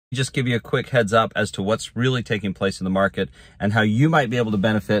Just give you a quick heads up as to what's really taking place in the market and how you might be able to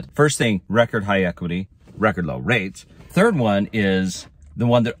benefit. First thing, record high equity, record low rates. Third one is the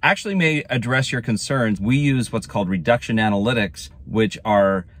one that actually may address your concerns. We use what's called reduction analytics, which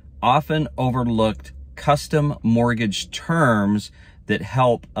are often overlooked custom mortgage terms that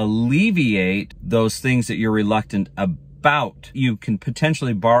help alleviate those things that you're reluctant about. You can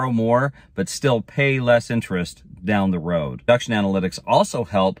potentially borrow more, but still pay less interest down the road. Reduction analytics also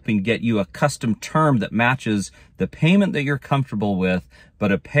help and get you a custom term that matches the payment that you're comfortable with,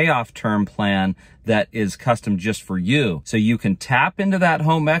 but a payoff term plan that is custom just for you. So you can tap into that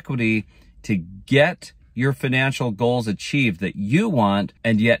home equity to get your financial goals achieved that you want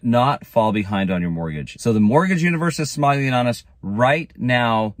and yet not fall behind on your mortgage. So the mortgage universe is smiling on us right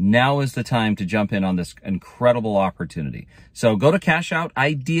now. Now is the time to jump in on this incredible opportunity. So go to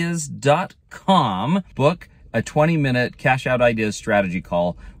cashoutideas.com, book a 20-minute cash out ideas strategy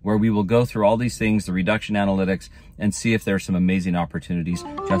call where we will go through all these things, the reduction analytics, and see if there's some amazing opportunities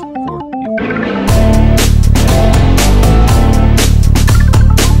just for you.